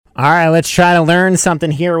All right, let's try to learn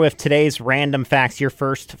something here with today's random facts. Your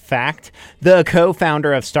first fact: the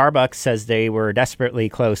co-founder of Starbucks says they were desperately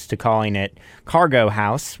close to calling it Cargo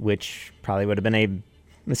House, which probably would have been a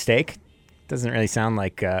mistake. Doesn't really sound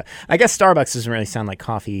like, I guess Starbucks doesn't really sound like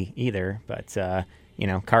coffee either, but,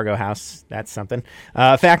 Cargo House, that's something.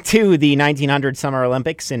 Fact 2, the 1900 Summer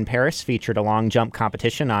Olympics in Paris featured a long jump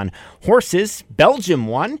competition on horses. Belgium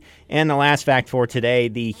won. And the last fact for today,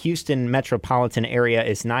 the Houston metropolitan area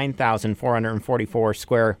is 9,444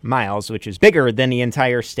 square miles, which is bigger than the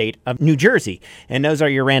entire state of New Jersey. And those are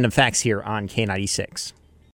your random facts here on K96.